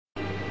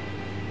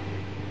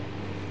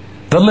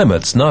The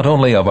limits not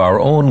only of our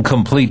own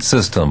complete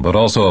system but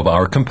also of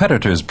our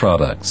competitors'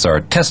 products are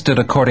tested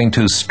according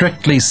to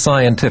strictly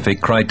scientific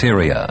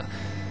criteria.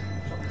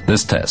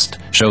 This test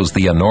shows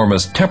the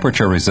enormous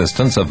temperature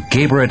resistance of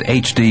Geberit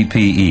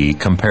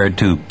HDPE compared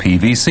to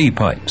PVC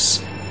pipes.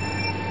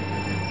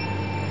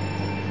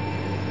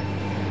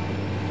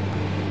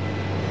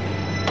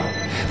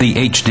 The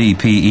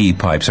HDPE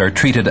pipes are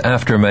treated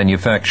after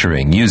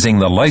manufacturing using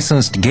the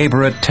licensed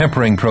Geberit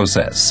tempering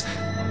process.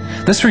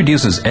 This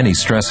reduces any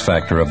stress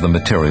factor of the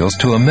materials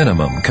to a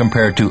minimum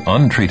compared to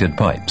untreated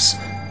pipes.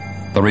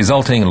 The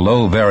resulting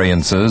low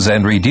variances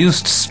and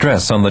reduced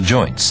stress on the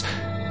joints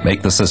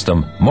make the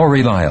system more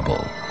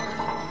reliable.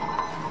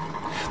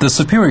 The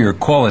superior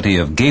quality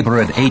of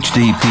Geberit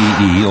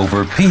HDPE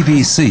over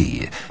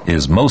PVC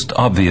is most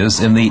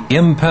obvious in the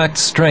impact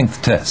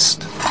strength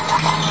test.